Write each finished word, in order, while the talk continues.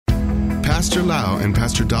Pastor Lau and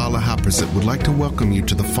Pastor Dala Haprasit would like to welcome you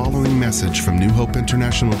to the following message from New Hope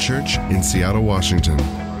International Church in Seattle, Washington.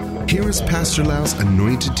 Here is Pastor Lau's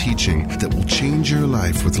anointed teaching that will change your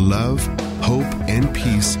life with love, hope, and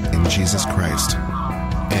peace in Jesus Christ.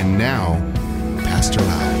 And now, Pastor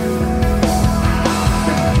Lau.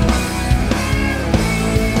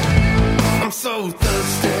 I'm so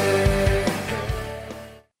thirsty.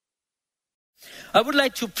 I would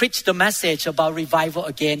like to preach the message about revival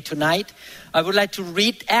again tonight. I would like to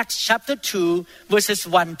read Acts chapter 2, verses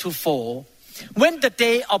 1 to 4. When the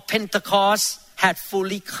day of Pentecost had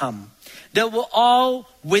fully come, they were all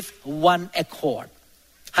with one accord.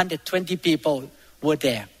 120 people were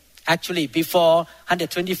there. Actually, before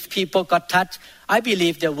 120 people got touched, I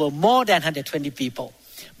believe there were more than 120 people.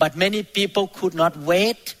 But many people could not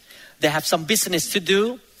wait. They have some business to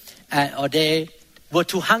do, or they were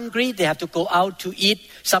too hungry. They have to go out to eat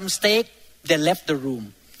some steak. They left the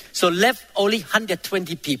room. So left only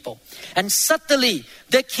 120 people. And suddenly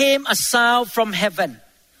there came a sound from heaven.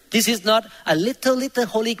 This is not a little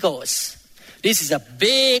Holy Ghost. This is a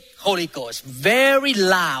big Holy Ghost. Very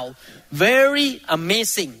loud, very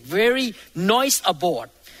amazing, very noise aboard.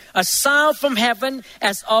 A sound from heaven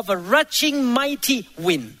as of a rushing mighty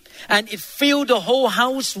wind. And it filled the whole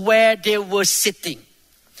house where they were sitting.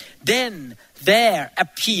 Then there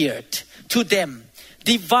appeared to them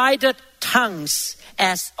divided tongues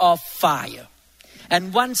as of fire,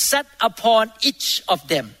 and one sat upon each of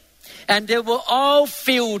them. And they were all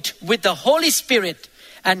filled with the Holy Spirit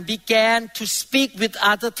and began to speak with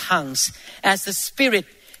other tongues as the Spirit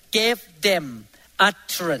gave them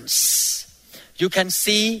utterance. You can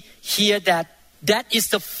see here that is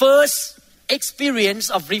the first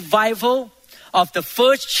experience of revival of the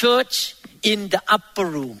first church in the upper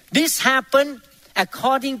room. This happened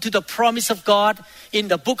according to the promise of God in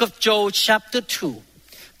the book of Joel chapter 2.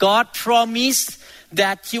 God promised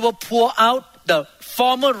that He will pour out the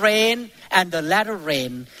former rain and the latter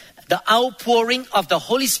rain, the outpouring of the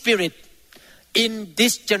Holy Spirit in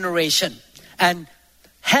this generation. And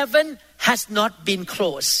heaven has not been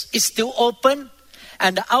closed. It's still open,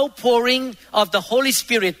 and the outpouring of the Holy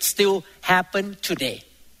Spirit still happens today.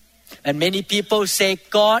 And many people say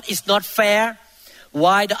God is not fair.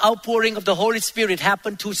 Why the outpouring of the Holy Spirit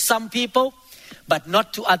happened to some people, but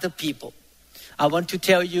not to other people? I want to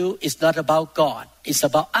tell you, it's not about God. It's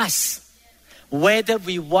about us. Whether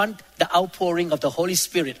we want the outpouring of the Holy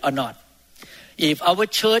Spirit or not. If our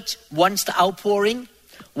church wants the outpouring,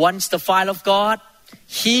 wants the fire of God,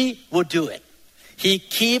 He will do it. He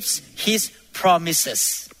keeps His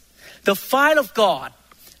promises. The fire of God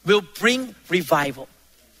will bring revival.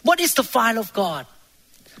 What is the fire of God?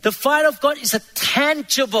 The fire of God is a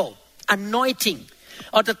tangible anointing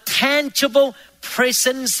or the tangible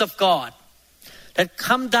presence of God that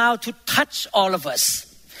come down to touch all of us.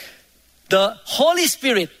 The Holy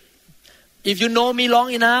Spirit, if you know me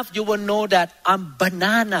long enough, you will know that I'm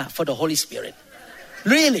banana for the Holy Spirit.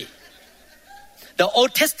 Really. The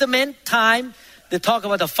Old Testament time, they talk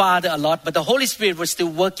about the Father a lot, but the Holy Spirit was still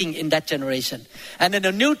working in that generation. And in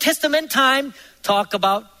the New Testament time, talk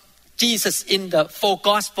about Jesus in the four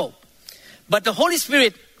gospel. But the Holy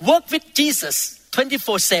Spirit worked with Jesus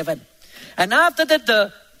 24/7. And after that,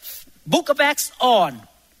 the book of Acts on,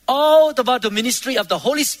 all about the ministry of the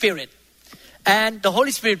Holy Spirit. And the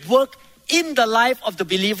Holy Spirit worked in the life of the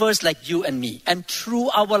believers like you and me, and through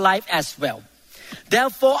our life as well.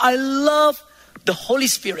 Therefore, I love the Holy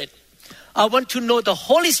Spirit. I want to know the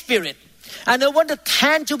Holy Spirit. And I want the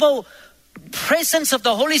tangible presence of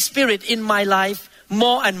the Holy Spirit in my life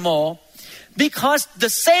more and more, because the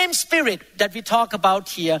same Spirit that we talk about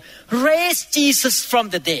here raised Jesus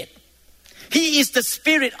from the dead. He is the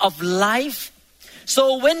Spirit of life.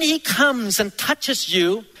 So when He comes and touches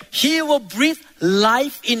you, He will breathe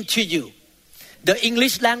life into you. The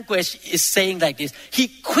English language is saying like this: He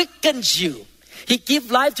quickens you. He gives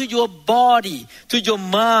life to your body, to your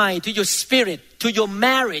mind, to your spirit, to your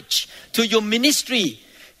marriage, to your ministry.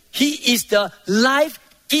 He is the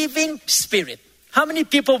life-giving Spirit. How many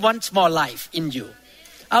people want more life in you?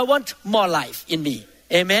 I want more life in me.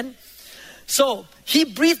 Amen. So He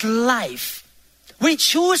breathed life. We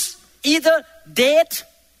choose either death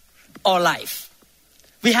or life.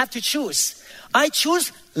 We have to choose. I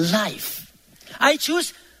choose life. I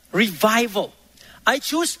choose revival. I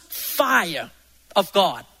choose fire of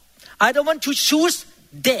God. I don't want to choose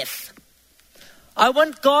death. I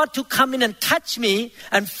want God to come in and touch me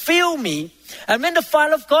and fill me. And when the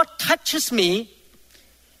fire of God touches me,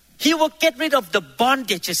 He will get rid of the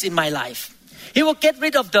bondages in my life. He will get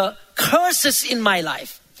rid of the curses in my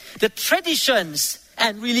life, the traditions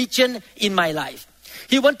and religion in my life.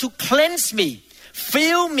 He wants to cleanse me,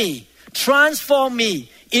 fill me, transform me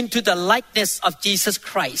into the likeness of Jesus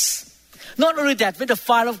Christ. Not only that, when the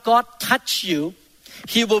fire of God touch you,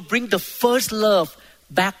 He will bring the first love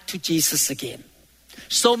back to Jesus again.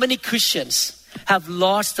 So many Christians have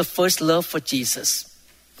lost the first love for Jesus.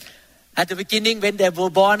 At the beginning, when they were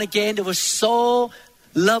born again, they were so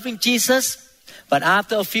loving Jesus. But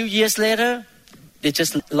after a few years later, they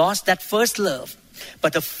just lost that first love.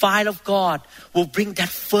 But the fire of God will bring that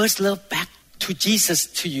first love back to Jesus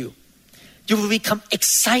to you. You will become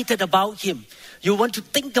excited about Him. You want to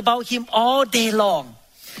think about Him all day long.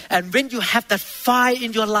 And when you have that fire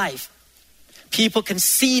in your life, people can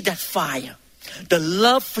see that fire. The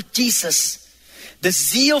love for Jesus, the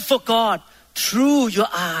zeal for God through your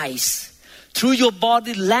eyes, through your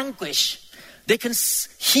body language. They can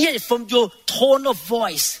hear it from your tone of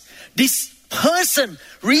voice. This person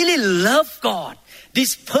really loves God.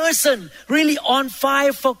 This person really on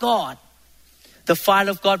fire for God. The fire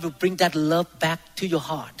of God will bring that love back to your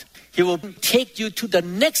heart. He will take you to the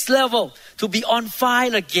next level to be on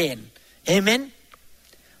fire again. Amen?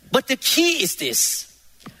 But the key is this.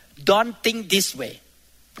 Don't think this way.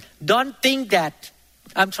 Don't think that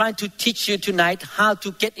I'm trying to teach you tonight how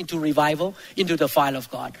to get into revival, into the fire of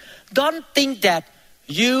God. Don't think that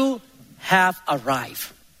you have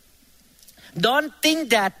arrived. Don't think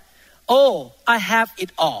that, oh, I have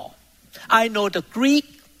it all. I know the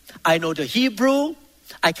Greek. I know the Hebrew.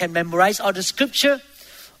 I can memorize all the scripture.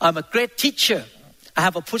 I'm a great teacher. I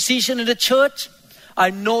have a position in the church. I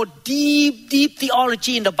know deep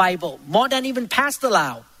theology in the Bible, more than even Pastor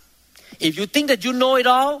Lau. If you think that you know it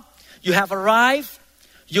all, you have arrived,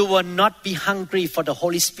 you will not be hungry for the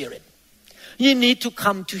Holy Spirit. You need to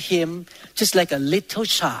come to Him just like a little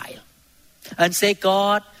child and say,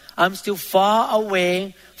 God, I'm still far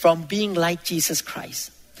away from being like Jesus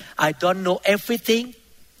Christ. I don't know everything.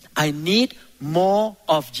 I need more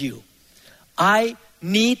of you. I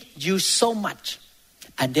need you so much.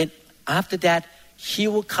 And then after that, He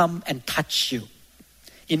will come and touch you.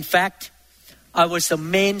 In fact, I was the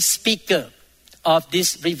main speaker of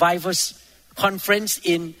this revivals conference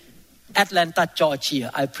in Atlanta,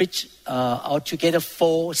 Georgia. I preached altogether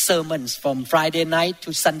 4 sermons from Friday night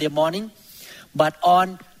to Sunday morning. But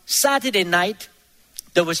on Saturday night,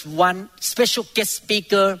 there was one special guest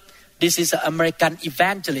speaker. This is an American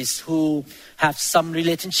evangelist who have some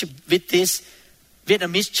relationship with this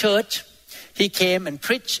Vietnamese church. He came and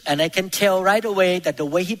preached, and I can tell right away that the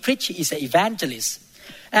way he preached is an evangelist.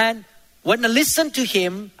 And when I listen to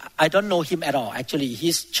him, I don't know him at all. Actually,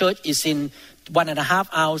 his church is in 1.5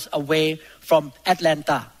 hours away from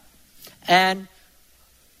Atlanta. And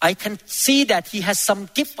I can see that he has some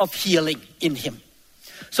gift of healing in him.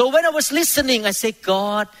 So when I was listening, I said,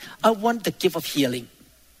 God, I want the gift of healing.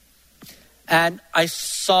 And I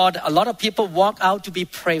saw that a lot of people walk out to be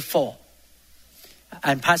prayed for.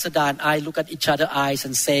 And Pastor Dan and I look at each other's eyes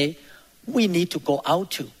and say, we need to go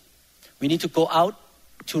out too. We need to go out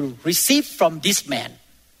to receive from this man.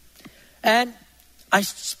 And I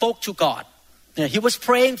spoke to God. He was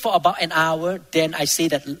praying for about an hour. Then I say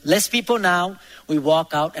that less people now. We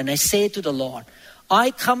walk out and I say to the Lord,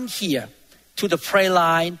 I come here to the prayer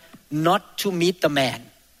line not to meet the man.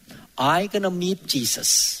 I'm going to meet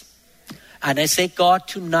Jesus. And I say, God,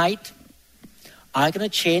 tonight, I'm going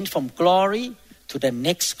to change from glory to the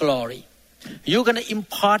next glory. You're going to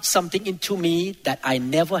impart something into me that I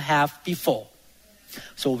never have before.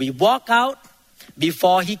 So we walk out.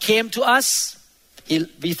 Before he came to us,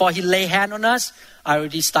 before he lay hand on us, I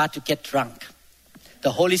already start to get drunk.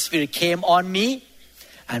 The Holy Spirit came on me,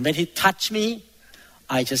 and when he touched me,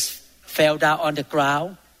 I just fell down on the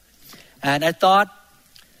ground. And I thought,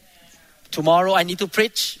 tomorrow I need to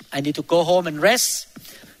preach. I need to go home and rest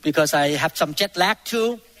because I have some jet lag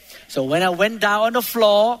too. So when I went down on the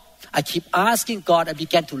floor, I keep asking God. I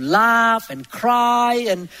began to laugh and cry,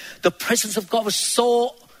 and the presence of God was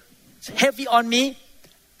so heavy on me.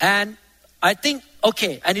 And I think,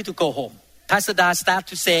 okay, I need to go home. Pastor Da started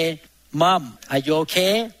to say, Mom, are you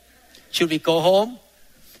okay? Should we go home?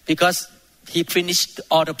 Because he finished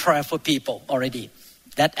all the prayer for people already.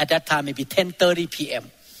 That at that time, maybe 10:30 p.m.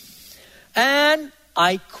 And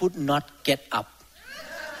I could not get up.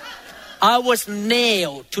 I was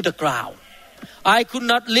nailed to the ground. I could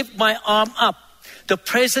not lift my arm up. The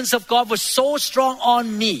presence of God was so strong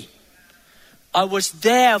on me. I was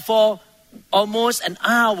there for almost an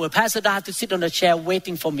hour. Pastor Da had to sit on a chair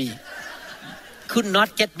waiting for me. Could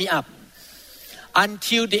not get me up.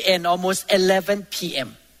 Until the end, almost 11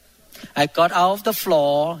 p.m. I got out of the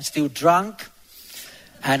floor, still drunk.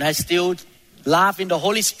 And I still laugh in the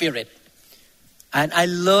Holy Spirit. And I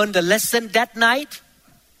learned the lesson that night.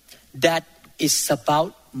 that is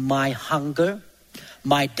about my hunger,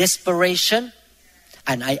 my desperation,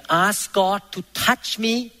 and I asked God to touch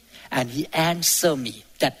me, and He answered me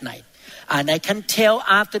that night. And I can tell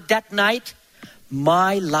after that night,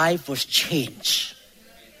 my life was changed.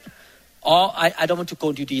 I don't want to go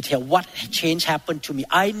into detail what change happened to me.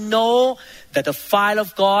 I know that the fire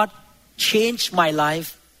of God changed my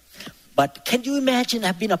life. But can you imagine,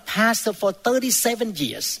 I've been a pastor for 37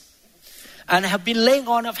 years. And I have been laying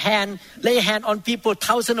hand on people,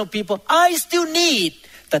 thousands of people. I still need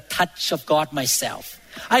the touch of God myself.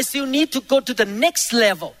 I still need to go to the next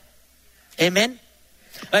level. Amen.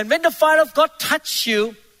 And when the fire of God touches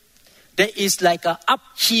you, there is like an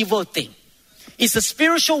upheaval thing. It's a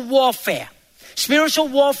spiritual warfare. Spiritual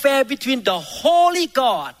warfare between the holy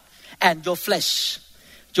God and your flesh,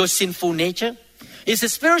 your sinful nature. It's a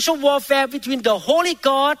spiritual warfare between the holy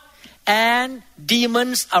God and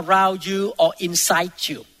demons around you or inside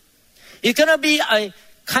you. It's going to be a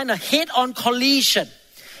kind of head-on collision.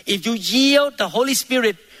 If you yield, the Holy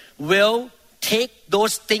Spirit will take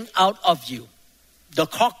those things out of you. The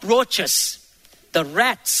cockroaches, the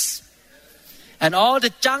rats, and all the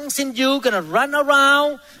junks in you going to run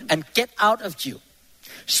around and get out of you.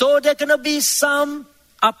 So there's going to be some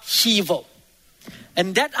upheaval.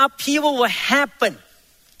 And that upheaval will happen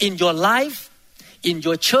in your life, in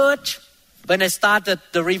your church. When I started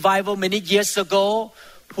the revival many years ago,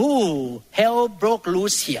 hell broke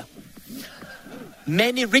loose here.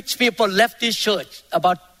 Many rich people left this church.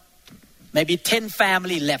 About maybe 10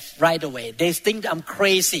 families left right away. They think I'm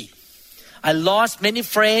crazy. I lost many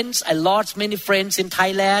friends. I lost many friends in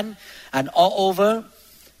Thailand and all over.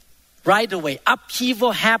 Right away,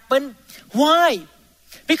 upheaval happened. Why?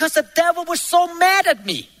 Because the devil was so mad at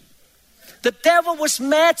me. The devil was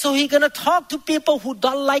mad, so he's going to talk to people who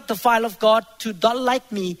don't like the fire of God, to don't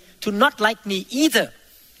like me, to not like me either.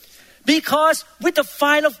 Because with the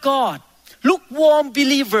fire of God, lukewarm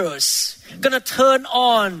believers going to turn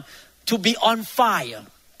on to be on fire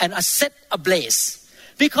and are set ablaze.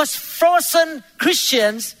 Because frozen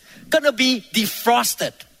Christians going to be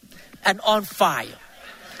defrosted and on fire.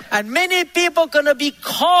 And many people going to be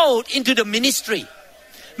called into the ministry.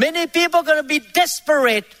 Many people going to be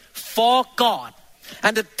desperate for God.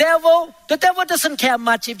 And the devil doesn't care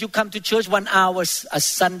much if you come to church 1 hour a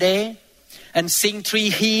Sunday and sing 3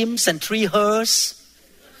 hymns and 3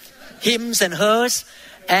 hymns and hers,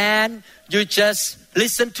 and you just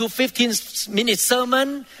listen to 15-minute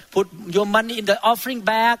sermon, put your money in the offering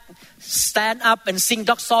bag, stand up and sing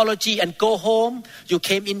doxology and go home. You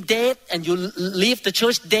came in dead and you leave the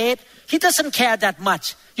church dead. He doesn't care that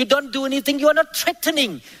much. You don't do anything. You are not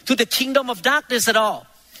threatening to the kingdom of darkness at all.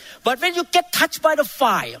 But when you get touched by the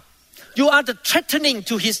fire, you are the threatening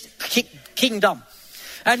to His kingdom.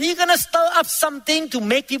 And He's going to stir up something to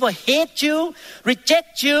make people hate you,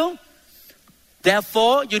 reject you.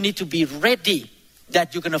 Therefore, you need to be ready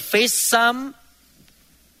that you're going to face some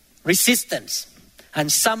resistance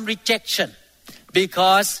and some rejection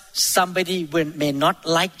because somebody may not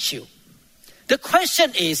like you. The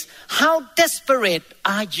question is, how desperate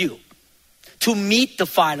are you to meet the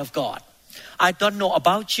fire of God? I don't know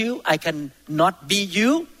about you. I cannot be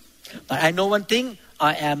you. But I know one thing.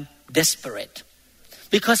 I am desperate.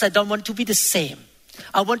 Because I don't want to be the same.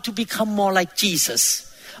 I want to become more like Jesus.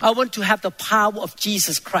 I want to have the power of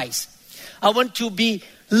Jesus Christ. I want to be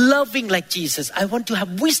loving like Jesus. I want to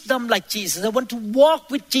have wisdom like Jesus. I want to walk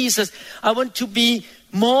with Jesus. I want to be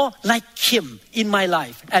more like Him in my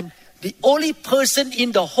life. And the only person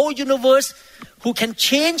in the whole universe who can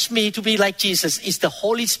change me to be like Jesus is the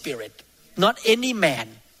Holy Spirit, not any man.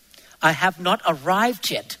 I have not arrived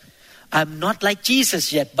yet. I'm not like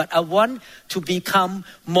Jesus yet, but I want to become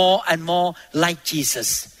more and more like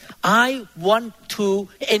Jesus. I want to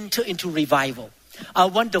enter into revival. I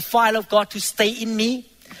want the fire of God to stay in me,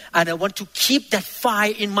 and I want to keep that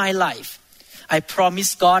fire in my life. I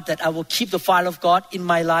promise God that I will keep the fire of God in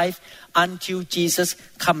my life until Jesus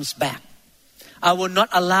comes back. I will not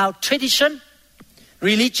allow tradition,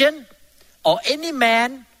 religion, or any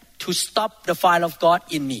man to stop the fire of God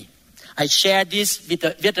in me. I share this with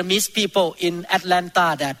the Vietnamese people in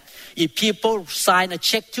Atlanta that if people sign a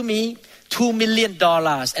check to me, $2 million,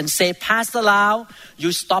 and say, Pastor Lau,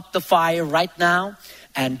 you stop the fire right now,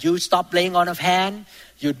 and you stop laying on of hand,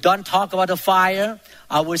 you don't talk about the fire,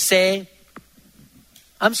 I will say,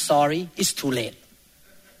 I'm sorry, it's too late.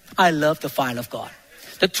 I love the fire of God.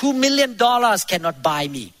 The $2 million cannot buy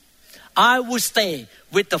me. I will stay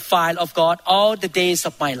with the fire of God all the days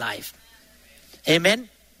of my life. Amen.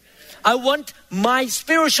 I want my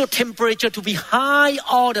spiritual temperature to be high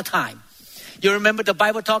all the time. You remember the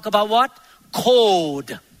Bible talk about what?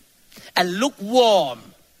 Cold. and lukewarm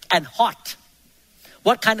and hot.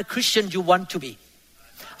 What kind of Christian you want to be?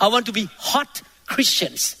 I want to be hot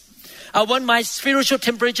Christians. I want my spiritual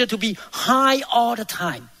temperature to be high all the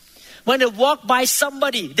time. When I walk by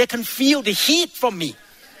somebody, they can feel the heat from me.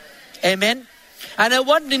 Amen. And I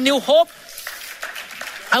want the New Hope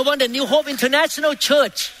International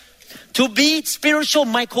Church to be spiritual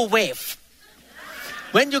microwave.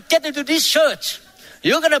 When you get into this church,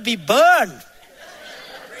 you're going to be burned.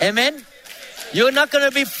 Amen. You're not going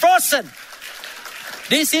to be frozen.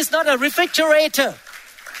 This is not a refrigerator.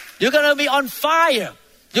 You're going to be on fire.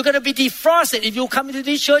 You're going to be defrosted. If you come into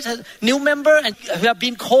this church as a new member and you have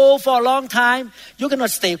been cold for a long time, you're going to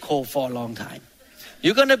stay cold for a long time.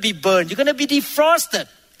 You're going to be burned. You're going to be defrosted.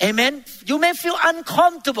 Amen. You may feel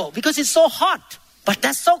uncomfortable because it's so hot, but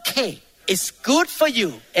that's okay. It's good for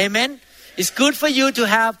you. Amen. It's good for you to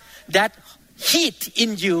have that heat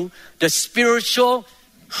in you, the spiritual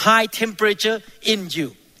high temperature in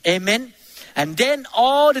you. Amen. And then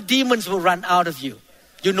all the demons will run out of you.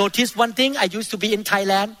 You notice one thing? I used to be in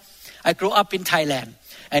Thailand. I grew up in Thailand.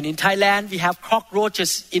 And in Thailand, we have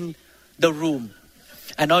cockroaches in the room.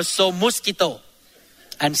 And also mosquito.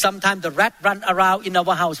 And sometimes the rat run around in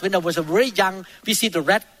our house. When I was very young, we see the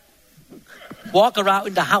rat walk around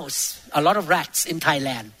in the house. A lot of rats in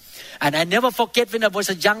Thailand. And I never forget when I was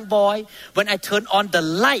a young boy, when I turned on the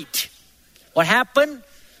light. What happened?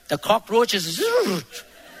 The cockroaches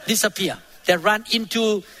disappear. They run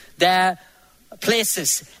into their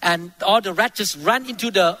places and all the rats just run into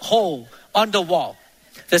the hole on the wall.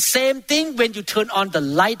 The same thing when you turn on the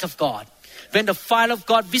light of God. When the fire of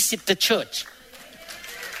God visits the church.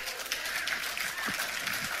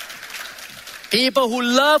 People who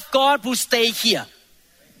love God will stay here.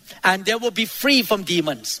 And they will be free from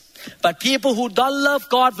demons. But people who don't love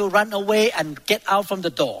God will run away and get out from the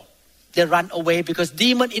door. They run away because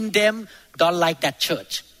demons in them don't like that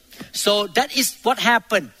church. So that is what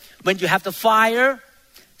happened. When you have the fire,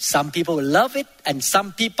 some people will love it and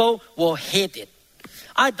some people will hate it.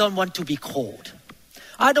 I don't want to be cold.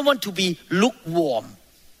 I don't want to be lukewarm.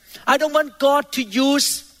 I don't want God to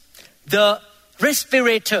use the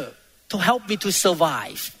respirator to help me to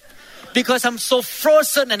survive. Because I'm so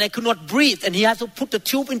frozen and I could not breathe and He has to put the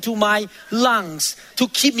tube into my lungs to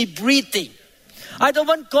keep me breathing. I don't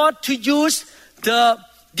want God to use the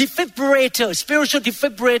defibrillator, spiritual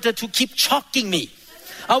defibrillator to keep choking me.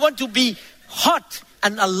 I want to be hot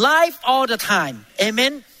and alive all the time.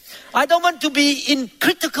 Amen. I don't want to be in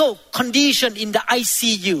critical condition in the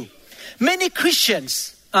ICU. Many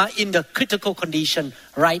Christians are in the critical condition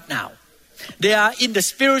right now. They are in the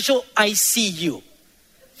spiritual ICU.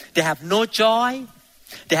 They have no joy.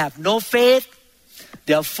 They have no faith.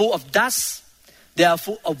 They are full of dust. They are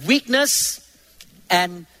full of weakness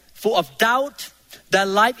and full of doubt. Their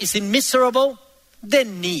life is miserable. They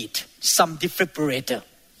need some defibrillator.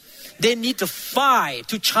 They need the fire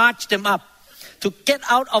to charge them up, to get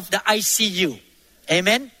out of the ICU.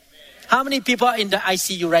 Amen? How many people are in the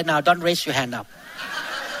ICU right now? Don't raise your hand up.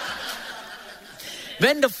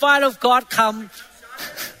 When the fire of God comes,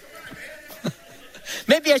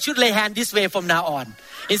 maybe I should lay hand this way from now on.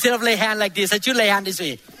 Instead of lay hand like this, I should lay hand this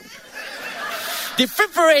way.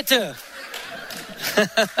 Defibrillator.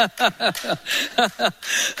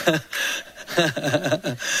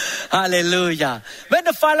 Hallelujah. When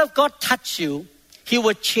the fire of God touch you, He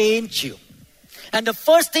will change you. And the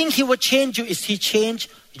first thing He will change you is He change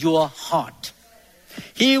your heart.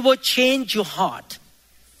 He will change your heart.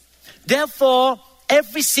 Therefore,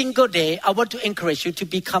 every single day, I want to encourage you to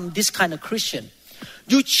become this kind of Christian.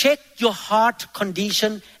 You check your heart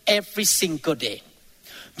condition every single day.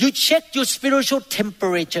 You check your spiritual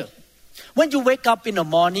temperature. When you wake up in the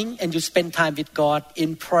morning and you spend time with God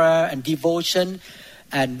in prayer and devotion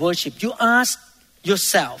and worship, you ask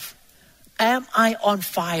yourself, am I on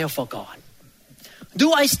fire for God?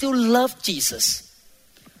 Do I still love Jesus?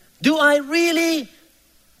 Do I really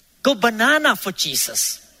go banana for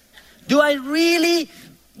Jesus? Do I really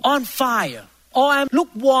on fire? Or I'm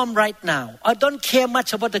lukewarm right now? I don't care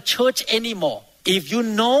much about the church anymore. If you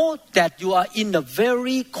know that you are in a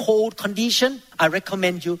very cold condition, I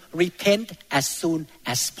recommend you repent as soon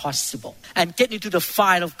as possible and get into the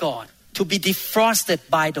fire of God to be defrosted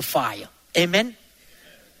by the fire. Amen?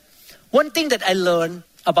 One thing that I learned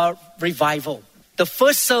about revival. The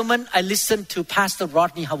first sermon I listened to Pastor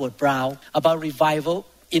Rodney Howard-Browne about revival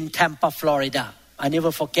in Tampa, Florida. I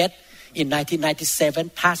never forget, in 1997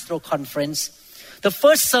 pastoral conference. The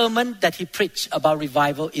first sermon that he preached about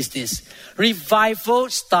revival is this: revival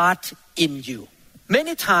starts in you.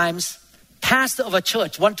 Many times, pastor of a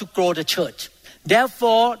church want to grow the church.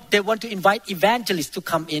 Therefore, they want to invite evangelists to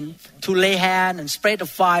come in, to lay hands and spread the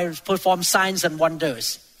fire, perform signs and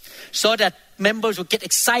wonders, so that members will get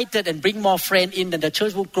excited and bring more friends in, and the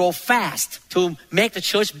church will grow fast to make the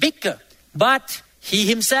church bigger. But he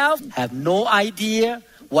himself have no idea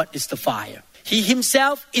what is the fire. He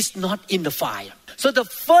himself is not in the fire. So the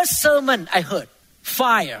first sermon I heard,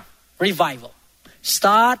 fire, revival,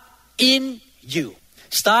 start in you.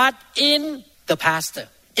 Start in the pastor,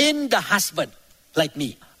 in the husband like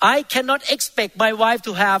me. I cannot expect my wife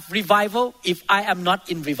to have revival if I am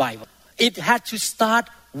not in revival. It had to start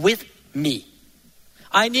with me.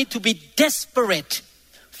 I need to be desperate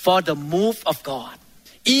for the move of God.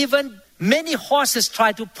 Even many horses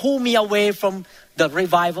try to pull me away from the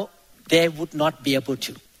revival. They would not be able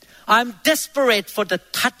to. I'm desperate for the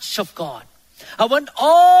touch of God. I want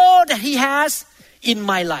all that He has in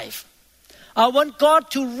my life. I want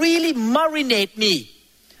God to really marinate me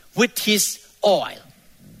with His oil.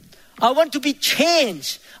 I want to be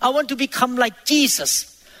changed. I want to become like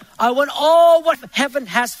Jesus. I want all what heaven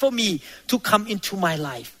has for me to come into my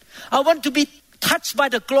life. I want to be touched by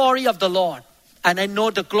the glory of the Lord. And I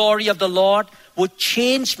know the glory of the Lord will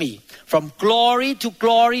change me from glory to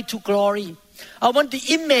glory to glory. I want the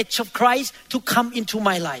image of Christ to come into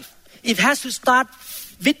my life. It has to start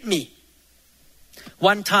with me.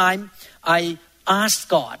 One time, I asked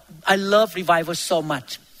God, I love revival so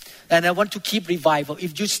much, and I want to keep revival.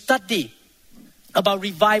 If you study about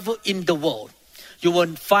revival in the world, you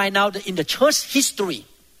will find out that in the church history,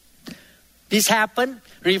 this happened,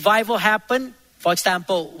 revival happened. For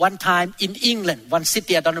example, one time in England, one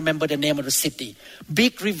city, I don't remember the name of the city,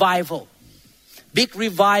 big revival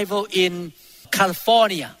in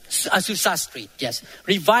California, Azusa Street, yes.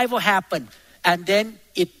 Revival happened and then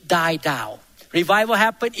it died down. Revival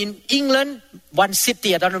happened in England, one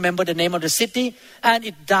city, I don't remember the name of the city, and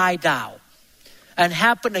it died down. And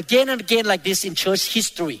happened again and again like this in church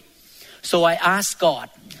history. So I asked God,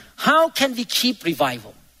 how can we keep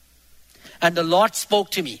revival? And the Lord spoke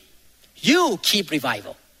to me, you keep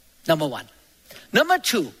revival, number one. Number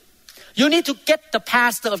two, you need to get the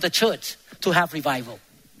pastor of the church to have revival.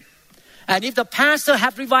 And if the pastor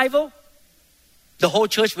have revival, the whole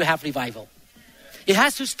church will have revival. It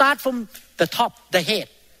has to start from the top, the head.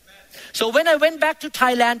 So when I went back to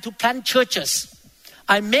Thailand to plant churches,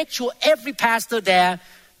 I make sure every pastor there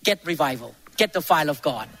get revival, get the fire of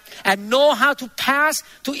God, and know how to pass,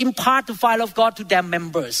 to impart the fire of God to their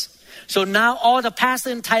members. So now all the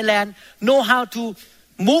pastors in Thailand know how to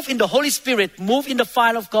move in the Holy Spirit, move in the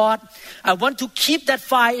fire of God. I want to keep that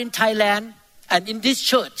fire in Thailand and in this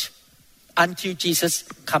church until Jesus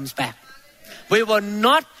comes back. We will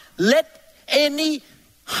not let any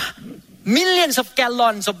millions of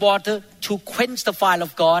gallons of water to quench the fire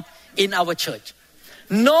of God in our church.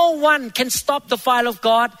 No one can stop the fire of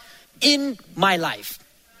God in my life.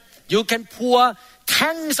 You can pour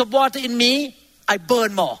tanks of water in me, I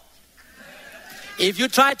burn more. If you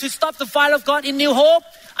try to stop the fire of God in New Hope,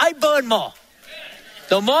 I burn more.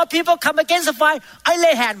 The more people come against the fire, I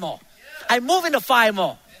lay hand more. I move in the fire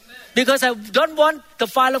more. Because I don't want the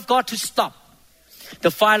fire of God to stop.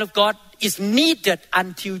 The fire of God is needed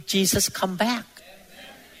until Jesus comes back.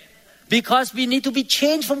 Because we need to be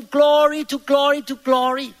changed from glory to glory to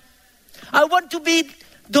glory. I want to be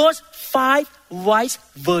those 5 wise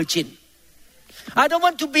virgins. I don't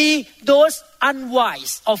want to be those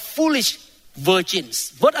unwise or foolish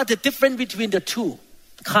virgins. What are the difference between the two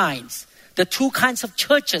kinds? The two kinds of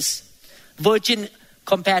churches. Virgin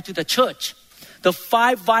compared to the church. The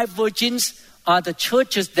 5 wise virgins are the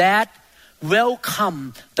churches that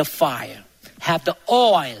welcome the fire, have the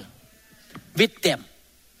oil with them.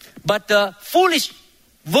 But the foolish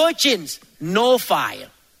virgins, no fire,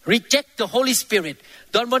 reject the Holy Spirit,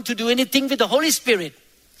 don't want to do anything with the Holy Spirit,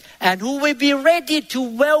 and who will be ready to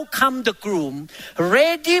welcome the groom,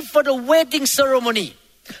 ready for the wedding ceremony.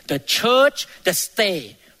 The church that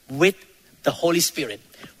stay with the Holy Spirit,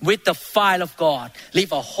 with the fire of God,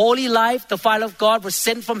 live a holy life. The fire of God was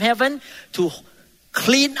sent from heaven to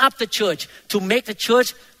clean up the church, to make the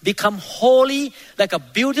church become holy like a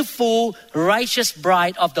beautiful, righteous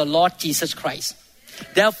bride of the Lord Jesus Christ.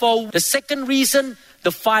 Therefore, the second reason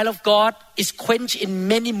the fire of God is quenched in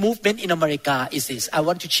many movements in America is this. I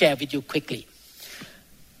want to share with you quickly.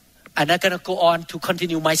 And I'm going to go on to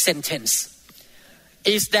continue my sentence.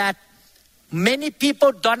 Is that many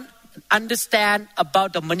people don't understand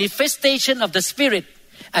about the manifestation of the Spirit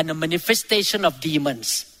and the manifestation of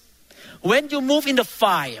demons. When you move in the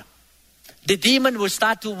fire, the demon will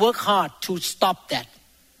start to work hard to stop that.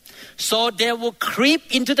 So they will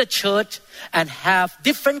creep into the church and have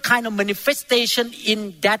different kind of manifestation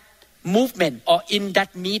in that movement or in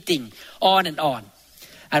that meeting, on and on.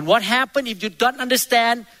 And what happens if you don't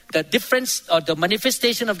understand the difference or the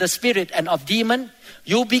manifestation of the spirit and of demon?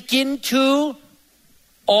 You begin to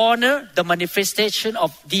honor the manifestation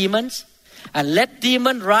of demons and let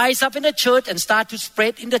demon rise up in the church and start to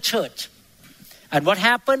spread in the church. And what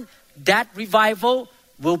happened? That revival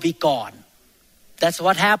will be gone. That's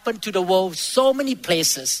what happened to the world, so many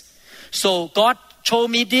places. So God showed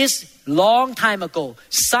me this long time ago.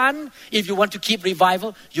 Son, if you want to keep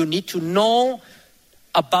revival, you need to know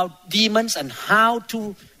about demons and how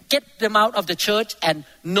to get them out of the church and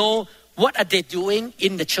know what are they doing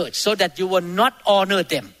in the church so that you will not honor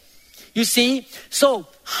them. You see, so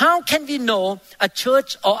how can we know a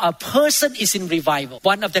church or a person is in revival?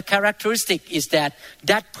 One of the characteristics is that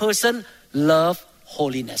person loves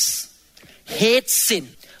holiness, hates sin,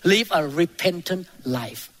 live a repentant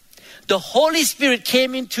life. The Holy Spirit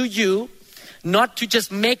came into you not to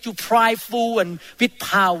just make you prideful and with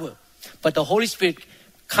power, but the Holy Spirit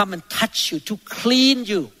come and touch you, to clean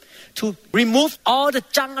you, to remove all the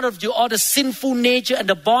junk out of you, all the sinful nature and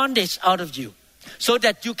the bondage out of you, so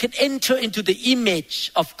that you can enter into the image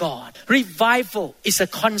of God. Revival is a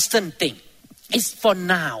constant thing. It's for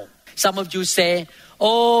now. Some of you say,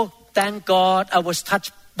 oh, thank God I was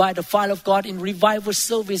touched by the fire of God in revival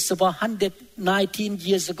service about 119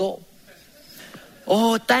 years ago.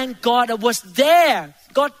 Oh, thank God I was there.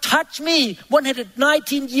 God touched me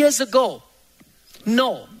 119 years ago.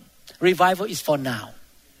 No, revival is for now.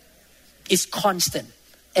 It's constant,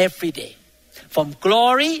 every day. From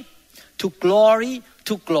glory to glory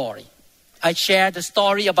to glory. I shared the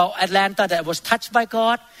story about Atlanta that was touched by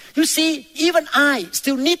God. You see, even I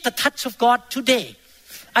still need the touch of God today.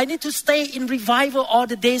 I need to stay in revival all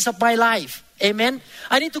the days of my life. Amen.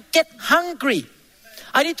 I need to get hungry.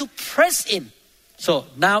 I need to press in. So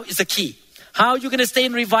now is the key. How are you going to stay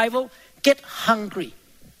in revival? Get hungry.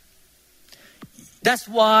 That's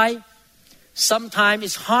why sometimes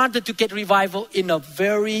it's harder to get revival in a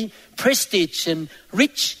very prestige and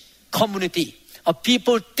rich community. Or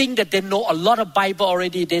people think that they know a lot of Bible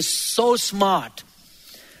already. They're so smart.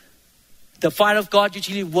 The fire of God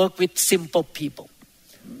usually works with simple people.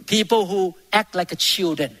 People who act like a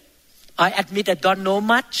children. I admit I don't know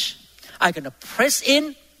much. I'm going to press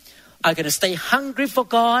in. I'm going to stay hungry for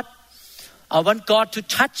God. I want God to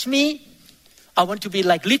touch me. I want to be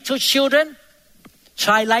like little children.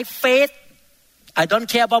 Childlike faith. I don't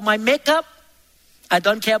care about my makeup. I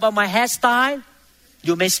don't care about my hairstyle.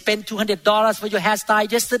 You may spend $200 for your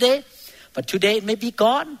hairstyle yesterday, but today it may be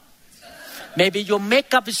gone. Maybe your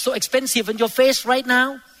makeup is so expensive on your face right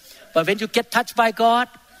now, but when you get touched by God,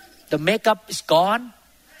 the makeup is gone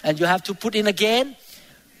and you have to put in again.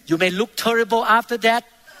 You may look terrible after that.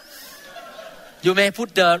 You may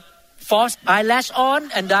put the false eyelash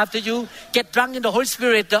on, and after you get drunk in the Holy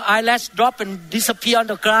Spirit, the eyelash drop and disappear on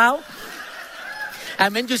the ground.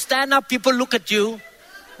 And when you stand up, people look at you.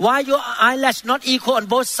 Why your eyelash not equal on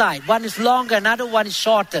both sides? One is longer, another one is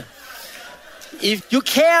shorter. If you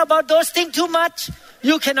care about those things too much,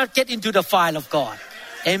 you cannot get into the fire of God.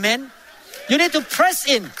 Amen. You need to press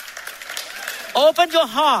in. Open your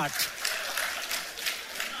heart.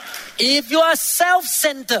 If you are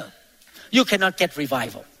self-centered, you cannot get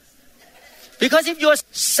revival. Because if you are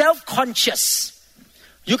self-conscious,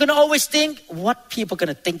 you can always think, what people are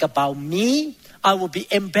going to think about me? I will be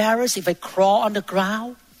embarrassed if I crawl on the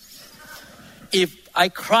ground. If I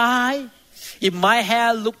cry, if my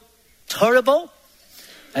hair look terrible.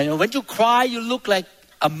 And when you cry, you look like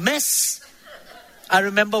a mess. I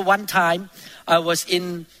remember one time I was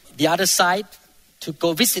in the other side to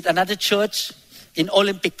go visit another church in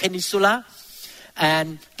Olympic Peninsula.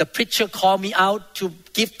 And the preacher called me out to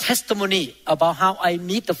give testimony about how I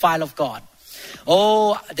meet the fire of God.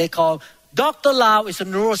 Oh, they call Dr. Lau is a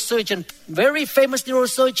neurosurgeon, very famous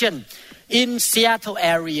neurosurgeon in Seattle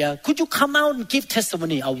area. Could you come out and give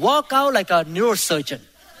testimony? I walk out like a neurosurgeon.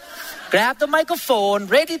 Grab the microphone,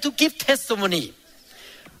 ready to give testimony.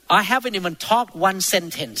 I haven't even talked one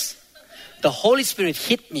sentence. The Holy Spirit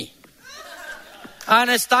hit me.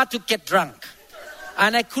 And I start to get drunk.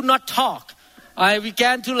 And I could not talk. I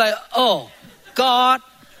began to like, oh, God.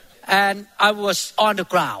 And I was on the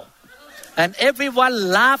ground. And everyone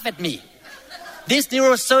laughed at me. This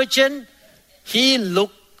neurosurgeon, he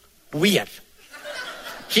looked weird.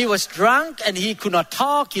 He was drunk and he could not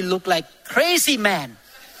talk. He looked like crazy man.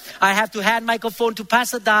 I have to hand microphone to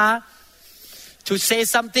Pastor Da to say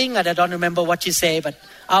something. And I don't remember what she said, but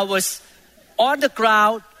I was on the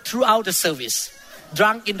ground throughout the service,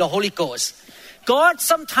 drunk in the Holy Ghost. God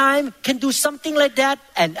sometimes can do something like that.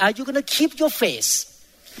 And are you going to keep your face?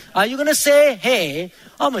 Are you going to say, hey,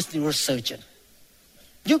 I'm a neurosurgeon,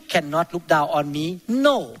 you cannot look down on me?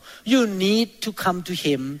 No, you need to come to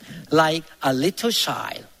Him like a little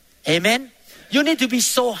child. Amen? You need to be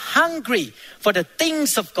so hungry for the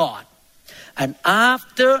things of God. And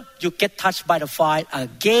after you get touched by the fire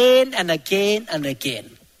again and again and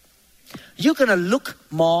again, you're going to look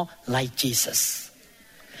more like Jesus.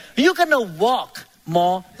 You're going to walk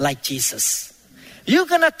more like Jesus. You're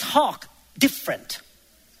going to talk different.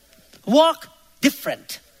 Walk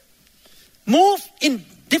different. Move in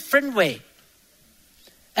different way.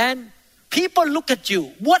 And people look at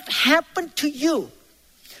you. What happened to you?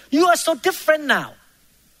 You are so different now.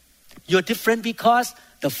 You're different because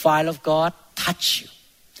the fire of God touched you,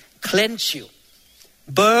 cleanse you,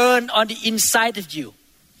 burn on the inside of you.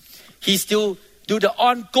 He still do the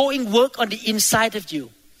ongoing work on the inside of you.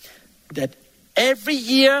 That every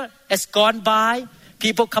year has gone by,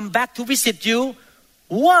 people come back to visit you.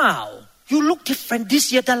 Wow, you look different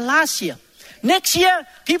this year than last year. Next year,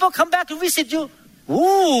 people come back to visit you.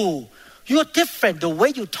 Ooh, you're different. The way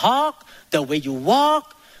you talk, the way you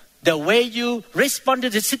walk, the way you respond to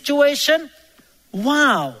the situation.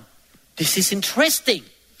 Wow, this is interesting.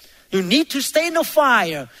 You need to stay in the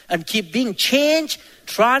fire and keep being changed,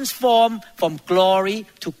 transformed from glory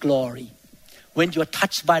to glory. When you are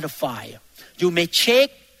touched by the fire, you may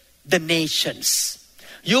shake the nations.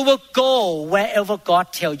 You will go wherever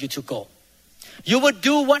God tells you to go. You will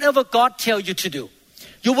do whatever God tells you to do.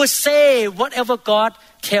 You will say whatever God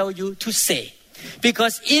tells you to say.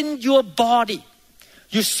 Because in your body,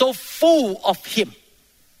 you're so full of Him.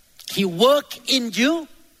 He works in you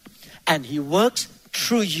and He works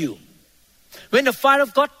through you. When the fire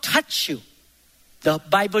of God touches you, the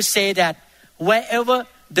Bible says that wherever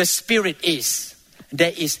the Spirit is,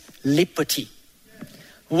 there is liberty.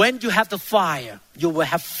 When you have the fire, you will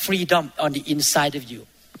have freedom on the inside of you.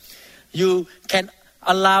 You can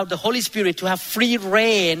allow the Holy Spirit to have free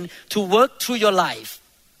reign to work through your life.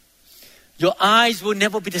 Your eyes will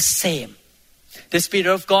never be the same. The Spirit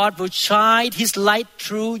of God will shine His light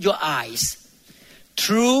through your eyes,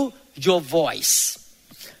 through your voice.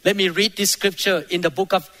 Let me read this scripture in the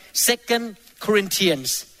book of 2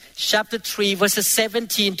 Corinthians, chapter 3, verses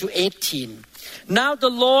 17 to 18. Now the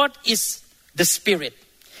Lord is the Spirit,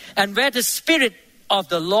 and where the Spirit of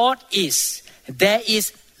the Lord is, there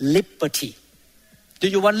is liberty. Do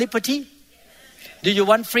you want liberty? Do you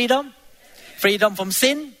want freedom? Freedom from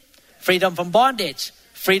sin, freedom from bondage,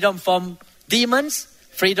 freedom from demons,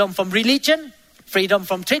 freedom from religion, freedom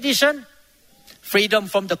from tradition, freedom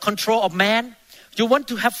from the control of man. You want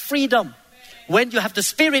to have freedom. When you have the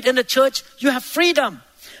Spirit in the church, you have freedom.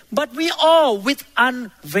 But we all with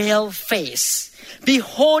unveiled face,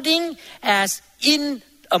 beholding as in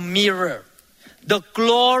a mirror the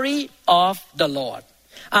glory of the Lord,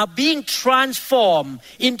 are being transformed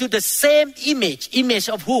into the same image. Image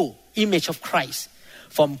of who? Image of Christ.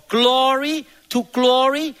 From glory to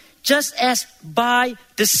glory, just as by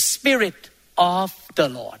the Spirit of the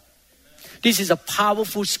Lord. This is a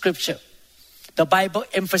powerful scripture. The Bible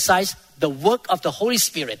emphasizes the work of the Holy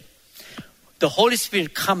Spirit. The Holy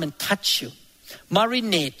Spirit come and touch you,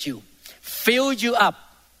 marinate you, fill you up.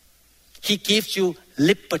 He gives you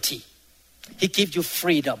liberty. He gives you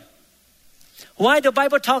freedom. Why the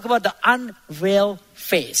Bible talk about the unveiled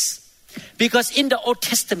face? Because in the Old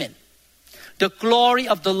Testament, the glory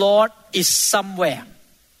of the Lord is somewhere,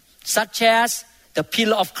 such as the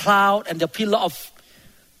pillar of cloud and the pillar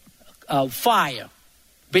of fire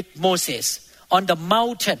with Moses on the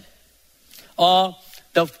mountain, or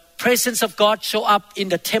the presence of God show up in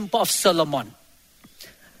the temple of Solomon.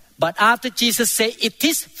 But after Jesus said, it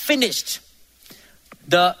is finished,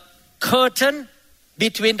 the curtain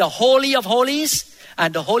between the Holy of Holies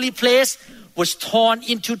and the holy place was torn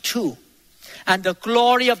into two. And the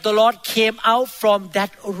glory of the Lord came out from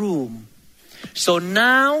that room. So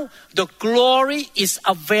now the glory is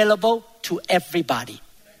available to everybody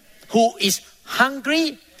who is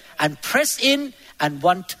hungry and press in and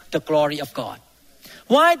want the glory of God.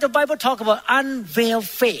 Why the Bible talk about unveiled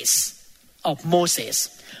face of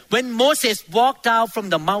Moses? When Moses walked down from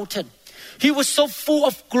the mountain, he was so full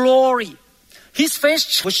of glory. His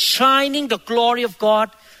face was shining the glory of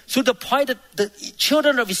God to the point that the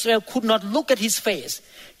children of Israel could not look at his face.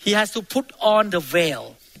 He has to put on the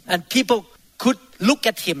veil, and people could look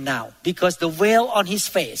at him now because the veil on his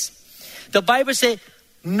face. The Bible says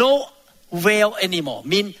no veil anymore.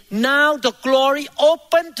 Mean now the glory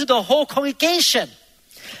open to the whole congregation.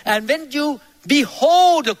 And when you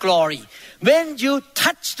behold the glory, when you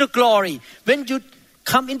touch the glory, when you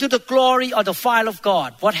come into the glory or the fire of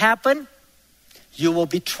God, what happened? You will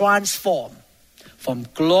be transformed from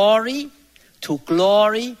glory to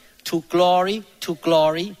glory to glory to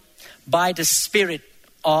glory by the Spirit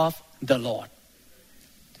of the Lord.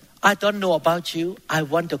 I don't know about you. I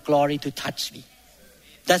want the glory to touch me.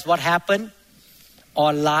 That's what happened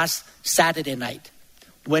on last Saturday night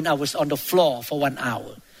when I was on the floor for 1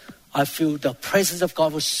 hour. I feel the presence of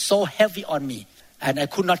God was so heavy on me and I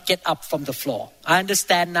could not get up from the floor. I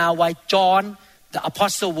understand now why John, the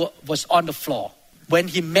apostle, was on the floor when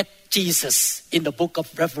he met Jesus in the book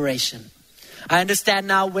of Revelation. I understand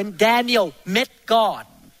now when Daniel met God,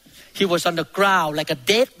 he was on the ground like a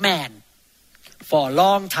dead man for a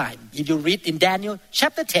long time. If you read in Daniel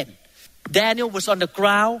chapter 10, Daniel was on the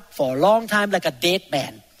ground for a long time like a dead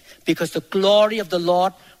man because the glory of the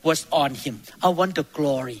Lord was on him. I want the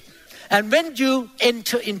glory. And when you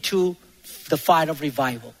enter into the fire of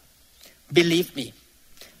revival, believe me,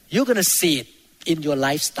 you're going to see it in your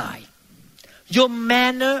lifestyle. Your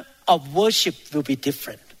manner of worship will be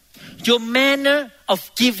different. Your manner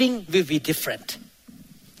of giving will be different.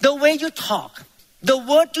 The way you talk, the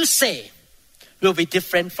word you say will be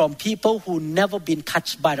different from people who never been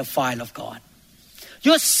touched by the fire of God.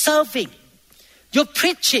 Your serving, your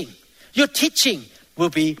preaching, your teaching will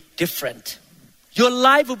be different. Your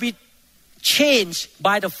life will be changed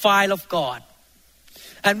by the fire of God.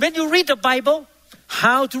 And when you read the Bible,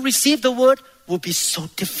 how to receive the word will be so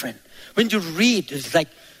different. When you read, it's like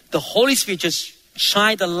the Holy Spirit just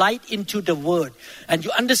shine the light into the word and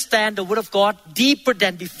you understand the word of God deeper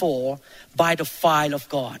than before by the fire of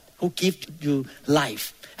God who gives you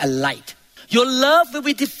life and light. Your love will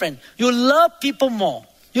be different. You love people more.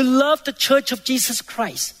 You love the church of Jesus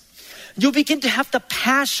Christ. You begin to have the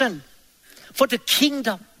passion for the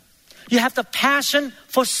kingdom. You have the passion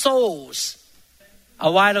for souls.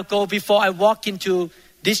 A while ago, before I walked into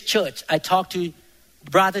this church, I talked to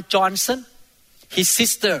Brother Johnson. His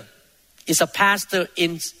sister is a pastor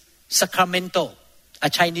in Sacramento, a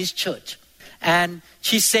Chinese church. And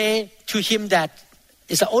she said to him that,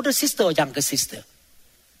 is an older sister or younger sister?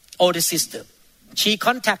 Older sister. She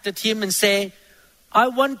contacted him and said, I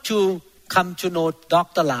want to come to know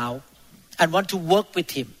Dr. Lau and want to work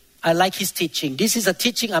with him. I like his teaching. This is a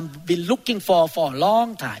teaching I've been looking for a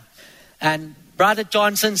long time. And Brother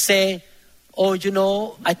Johnson said,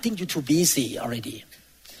 oh, I think you're too busy already.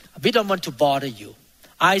 We don't want to bother you.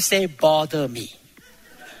 I say, bother me.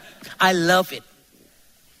 I love it.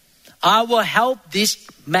 I will help this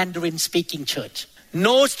Mandarin speaking church.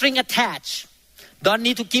 No string attached. Don't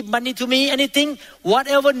need to give money to me, anything.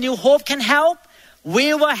 Whatever New Hope can help,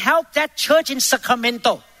 we will help that church in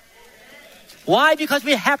Sacramento. Why? Because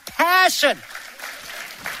we have passion.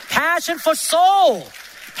 Passion for soul.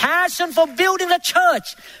 Passion for building the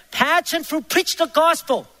church. Passion for preach the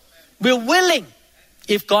gospel. We're willing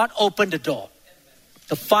if God opened the door.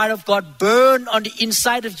 The fire of God burn on the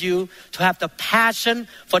inside of you to have the passion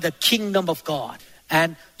for the kingdom of God.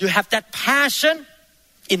 And you have that passion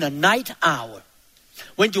in a night hour.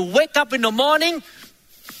 When you wake up in the morning,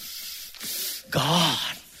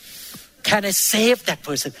 God, can I save that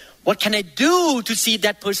person? What can I do to see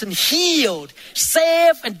that person healed,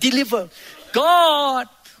 saved, and delivered? God,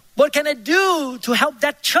 what can I do to help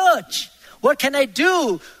that church? What can I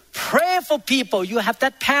do? Pray for people. You have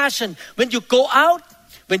that passion. When you go out,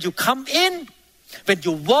 when you come in, when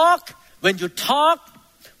you walk, when you talk,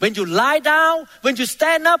 when you lie down, when you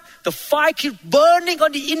stand up, the fire keeps burning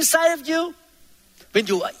on the inside of you. When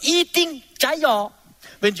you are eating chai yaw,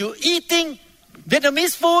 when you're eating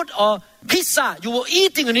Vietnamese food or pizza, you were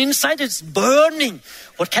eating and inside it's burning.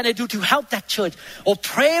 What can I do to help that church? Or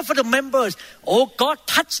pray for the members. Oh God,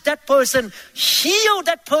 touch that person. Heal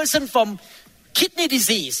that person from kidney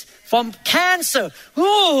disease, from cancer.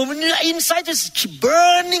 Oh, inside just keep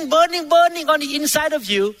burning on the inside of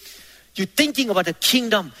you. You're thinking about the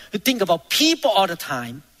kingdom. You think about people all the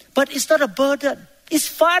time. But it's not a burden. It's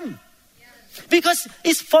fun. Because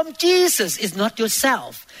it's from Jesus. It's not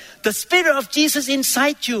yourself. The Spirit of Jesus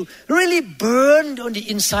inside you really burned on the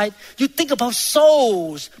inside. You think about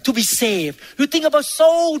souls to be saved. You think about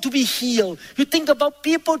souls to be healed. You think about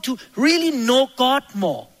people to really know God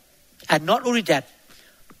more. And not only that,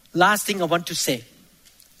 last thing I want to say.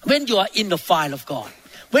 When you are in the fire of God,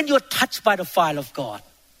 when you are touched by the fire of God,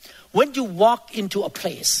 when you walk into a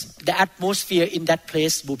place, the atmosphere in that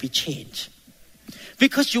place will be changed.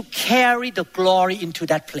 Because you carry the glory into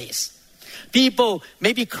that place. People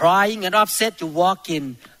may be crying and upset. You walk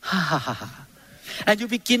in, and you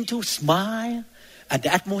begin to smile, and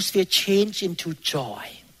the atmosphere change into joy.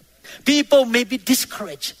 People may be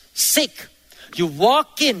discouraged, sick. You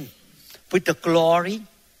walk in with the glory,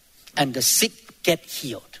 and the sick get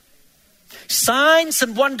healed. Signs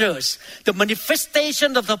and wonders, the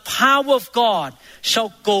manifestation of the power of God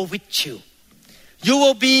shall go with you. You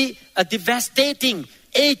will be a devastating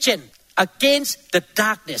agent against the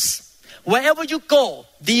darkness. Wherever you go,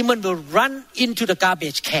 demons will run into the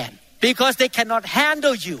garbage can because they cannot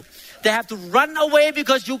handle you. They have to run away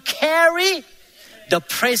because you carry the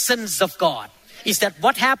presence of God. Is that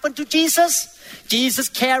what happened to Jesus? Jesus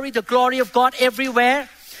carried the glory of God everywhere.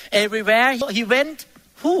 Everywhere he went,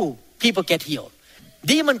 people get healed.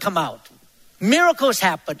 Demons come out. Miracles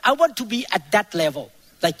happen. I want to be at that level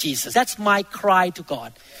like Jesus. That's my cry to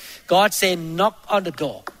God. God said, knock on the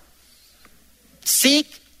door.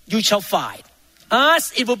 Seek, you shall find.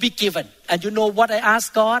 Ask, it will be given. And you know what I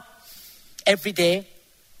ask God? Every day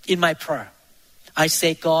in my prayer, I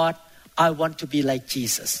say, God, I want to be like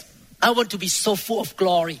Jesus. I want to be so full of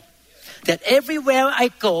glory that everywhere I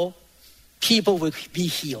go, people will be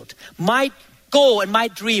healed. My goal and my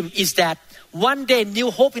dream is that one day, New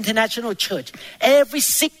Hope International Church, every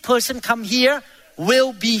sick person come here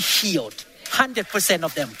will be healed. 100%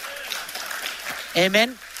 of them.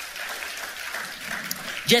 Amen.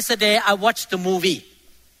 Yesterday, I watched the movie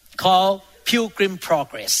called Pilgrim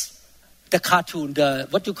Progress. The cartoon,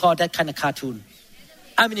 what do you call that kind of cartoon?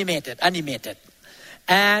 Animated.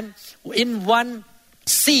 And in one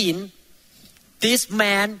scene, this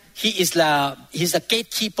man, he's a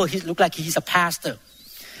gatekeeper. He looks like he's a pastor.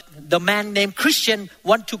 The man named Christian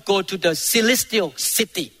want to go to the celestial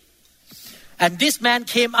city. And this man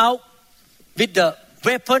came out with the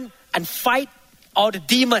weapon and fight all the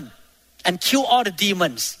demons and kill all the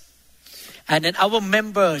demons. And then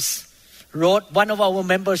one of our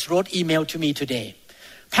members wrote email to me today.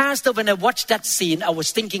 Pastor, when I watched that scene, I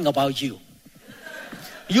was thinking about you.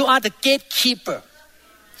 You are the gatekeeper.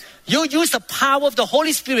 You use the power of the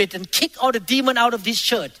Holy Spirit and kick all the demons out of this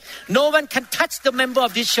church. No one can touch the member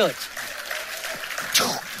of this church.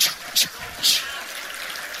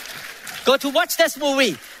 Go to watch this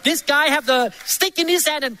movie. This guy have the stick in his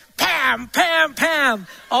hand and pam, pam, pam.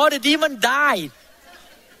 All the demons died.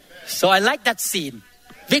 So I like that scene.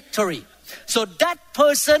 Victory. So that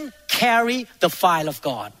person carry the fire of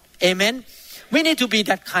God. Amen. We need to be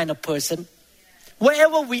that kind of person.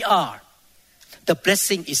 Wherever we are, the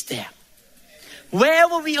blessing is there.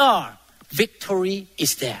 Wherever we are, victory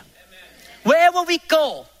is there. Wherever we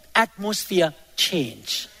go, atmosphere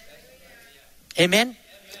change. Amen.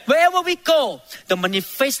 Wherever we go, the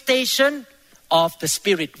manifestation of the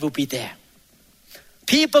Spirit will be there.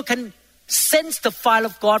 People can sense the fire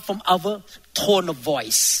of God from our tone of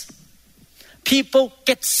voice. People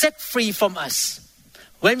get set free from us.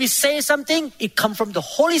 When we say something, it comes from the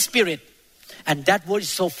Holy Spirit. And that word is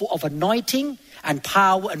so full of anointing and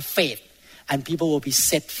power and faith. And people will be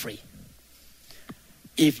set free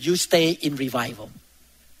if you stay in revival.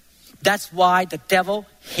 That's why the devil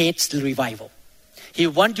hates the revival. He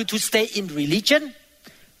wants you to stay in religion,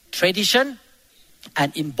 tradition,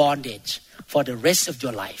 and in bondage for the rest of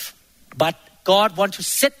your life. But God wants to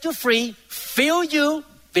set you free, fill you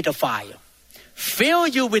with the fire, fill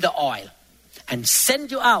you with the oil, and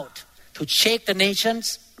send you out to shake the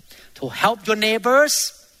nations, to help your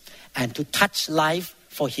neighbors, and to touch life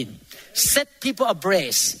for Him. Set people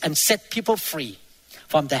ablaze and set people free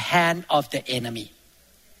from the hand of the enemy.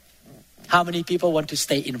 How many people want to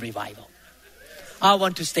stay in revival? I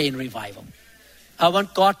want to stay in revival. I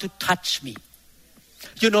want God to touch me.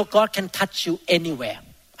 You know, God can touch you anywhere,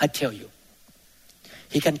 I tell you.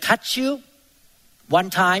 He can touch you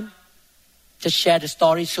one time. Just share the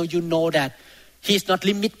story so you know that He's not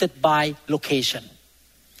limited by location.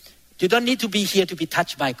 You don't need to be here to be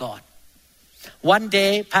touched by God. One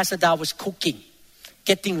day, Pastor Dow was cooking,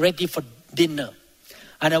 getting ready for dinner.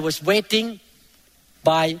 And I was waiting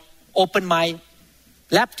open my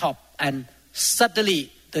laptop, and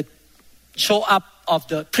suddenly the show up of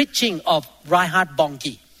the preaching of Reinhard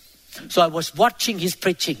Bonnke. So I was watching his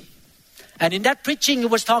preaching. And in that preaching, he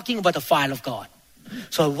was talking about the fire of God.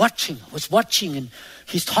 So I was watching, and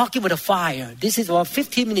he's talking about the fire. This is about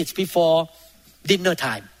 15 minutes before dinner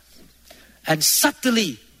time. And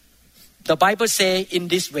suddenly, the Bible says in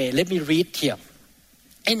this way, let me read here.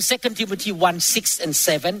 In 2 Timothy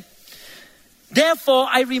 1:6-7, therefore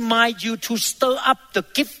I remind you to stir up the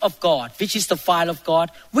gift of God, which is the fire of God,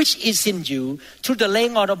 which is in you, through the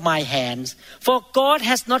laying on of my hands. For God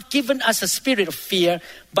has not given us a spirit of fear,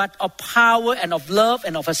 but of power and of love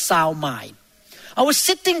and of a sound mind. I was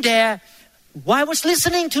sitting there while I was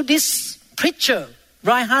listening to this preacher,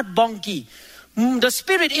 Reinhard Bonnke. The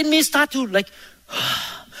spirit in me started to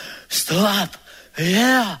stir up.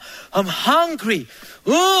 Yeah, I'm hungry.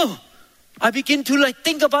 Oh, I begin to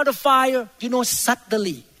think about the fire. You know,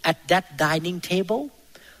 suddenly at that dining table,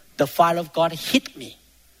 the fire of God hit me.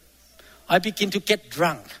 I begin to get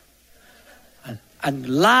drunk and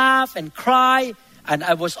laugh and cry, and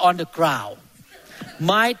I was on the ground.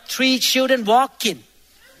 My 3 children walk in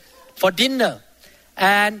for dinner,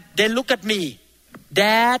 and they look at me,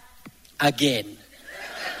 Dad, again.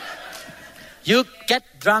 You get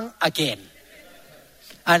drunk again.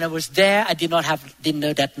 And I was there. I did not have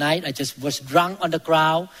dinner that night. I just was drunk on the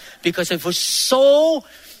ground because I was so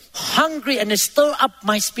hungry, and it stirred up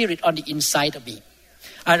my spirit on the inside of me.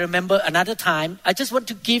 I remember another time, I just want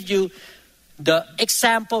to give you the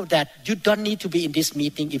example that you don't need to be in this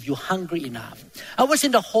meeting if you're hungry enough. I was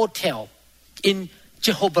in the hotel in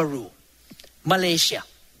Johor Bahru, Malaysia.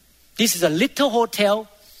 This is a little hotel.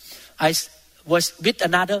 I was with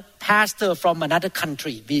another pastor from another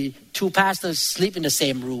country. We 2 pastors sleep in the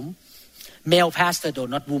same room. Male pastor though,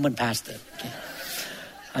 not woman pastor. Okay.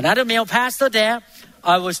 Another male pastor there.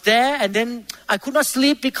 I was there, and then I could not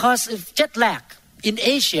sleep because of jet lag. In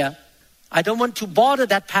Asia, I don't want to bother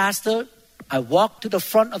that pastor. I walked to the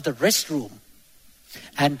front of the restroom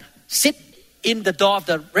and sit in the door of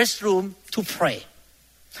the restroom to pray.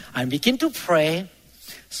 I begin to pray,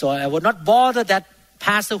 so I would not bother that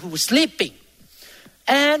pastor who was sleeping.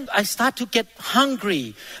 And I start to get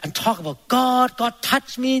hungry and talk about God. God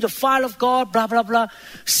touched me, the fire of God, blah, blah, blah.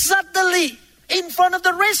 Suddenly, in front of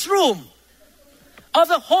the restroom of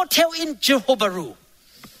the hotel in Johor Bahru,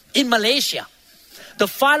 in Malaysia, the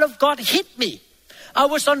fire of God hit me. I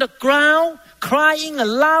was on the ground, crying and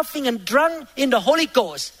laughing and drunk in the Holy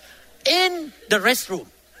Ghost, in the restroom,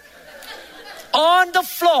 on the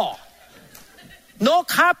floor, no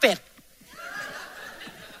carpet,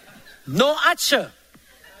 no usher,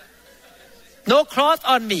 no cloth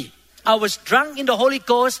on me. I was drunk in the Holy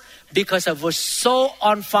Ghost because I was so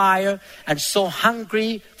on fire and so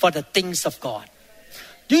hungry for the things of God.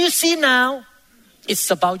 Do you see now? It's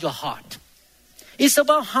about your heart. It's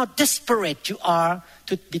about how desperate you are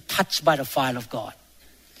to be touched by the fire of God.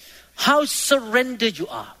 How surrendered you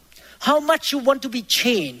are. How much you want to be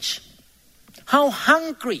changed. How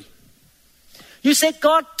hungry. You say,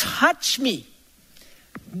 God, touch me.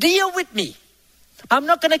 Deal with me. I'm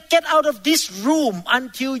not going to get out of this room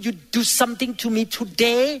until you do something to me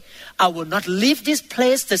today. I will not leave this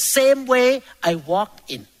place the same way I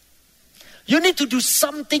walked in. You need to do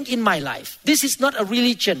something in my life. This is not a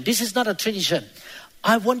religion. This is not a tradition.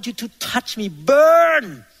 I want you to touch me.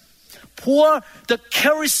 Burn. Pour the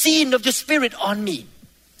kerosene of the Spirit on me.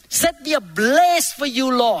 Set me ablaze for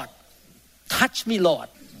you, Lord. Touch me, Lord.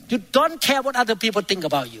 You don't care what other people think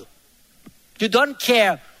about you. You don't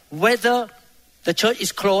care whether the church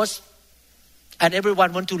is closed and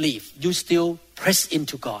everyone wants to leave. You still press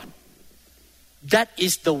into God. That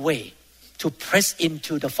is the way to press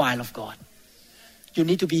into the fire of God. You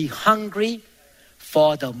need to be hungry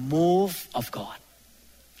for the move of God,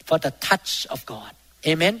 for the touch of God.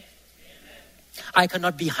 Amen? Amen. I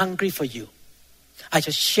cannot be hungry for you. I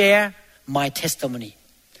just share my testimony.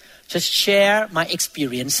 Just share my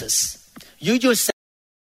experiences. You yourself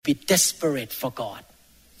be desperate for God.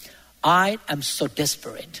 I am so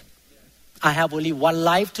desperate. I have only one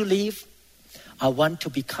life to live. I want to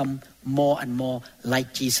become more and more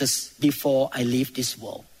like Jesus before I leave this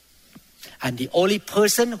world. And the only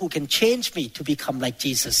person who can change me to become like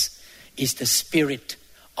Jesus is the Spirit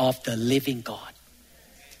of the living God.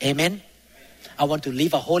 Amen? I want to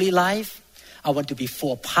live a holy life. I want to be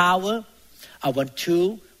full of power. I want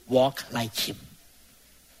to walk like Him.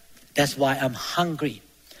 That's why I'm hungry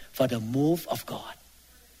for the move of God.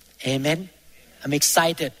 Amen? I'm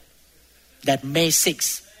excited that May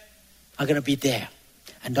 6th I'm going to be there.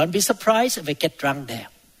 And don't be surprised if I get drunk there.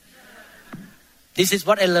 This is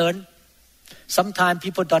what I learned. Sometimes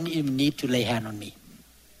people don't even need to lay hand on me.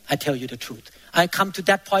 I tell you the truth. I come to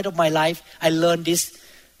that point of my life. I learned this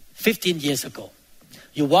 15 years ago.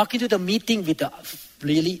 You walk into the meeting with a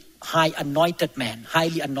really highly anointed man.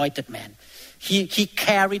 He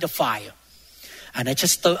carried the fire. And I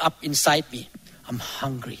just stir up inside me. I'm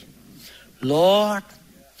hungry. Lord,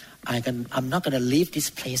 I'm not going to leave this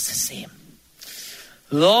place the same.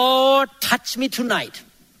 Lord, touch me tonight.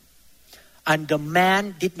 And the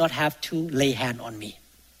man did not have to lay hand on me.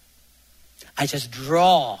 I just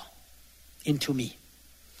draw into me.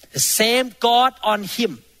 The same God on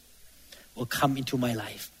him will come into my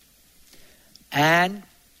life. And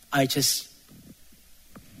I just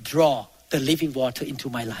draw the living water into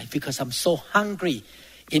my life because I'm so hungry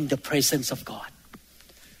in the presence of God.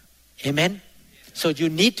 Amen? So you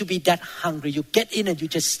need to be that hungry. You get in and you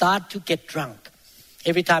just start to get drunk.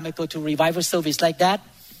 Every time I go to revival service like that,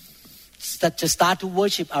 just start to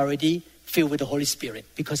worship, I already filled with the Holy Spirit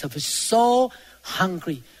because I was so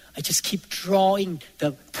hungry. I just keep drawing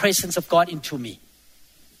the presence of God into me.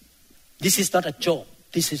 This is not a joke.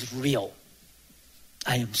 This is real.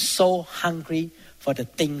 I am so hungry for the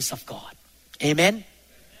things of God. Amen?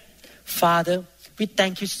 Father, we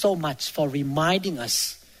thank you so much for reminding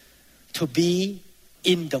us to be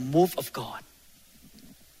in the move of God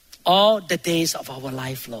all the days of our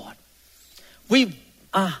life, Lord. We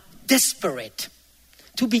are desperate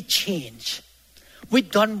to be changed. We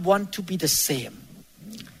don't want to be the same.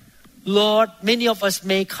 Lord, many of us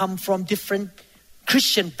may come from different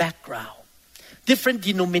Christian background, different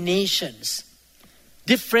denominations,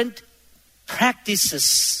 different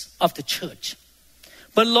practices of the church.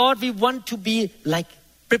 But Lord, we want to be like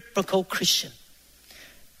biblical Christian.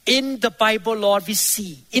 In the Bible, Lord, we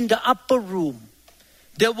see in the upper room,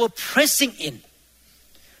 they were pressing in.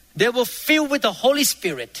 They were filled with the Holy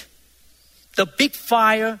Spirit. The big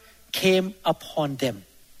fire came upon them.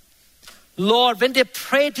 Lord, when they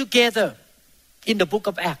prayed together in the book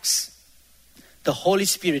of Acts, the Holy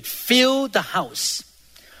Spirit filled the house.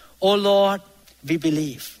 Oh Lord, we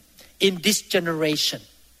believe in this generation,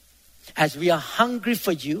 as we are hungry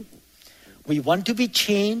for you, we want to be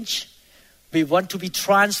changed, we want to be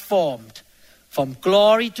transformed from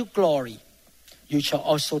glory to glory. You shall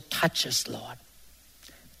also touch us, Lord.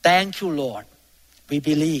 Thank you, Lord. We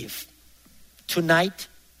believe tonight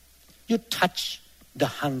you touch the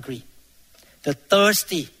hungry, the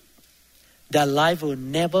thirsty. Their life will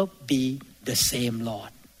never be the same, Lord.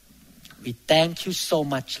 We thank you so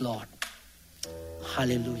much, Lord.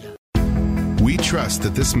 Hallelujah. We trust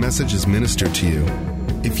that this message is ministered to you.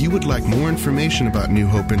 If you would like more information about New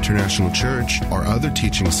Hope International Church or other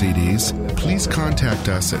teaching CDs, please contact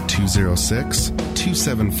us at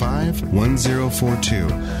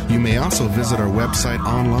 206-275-1042. You may also visit our website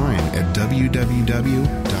online at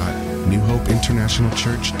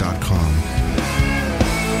www.newhopeinternationalchurch.com.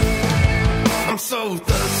 I'm so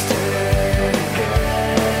thirsty.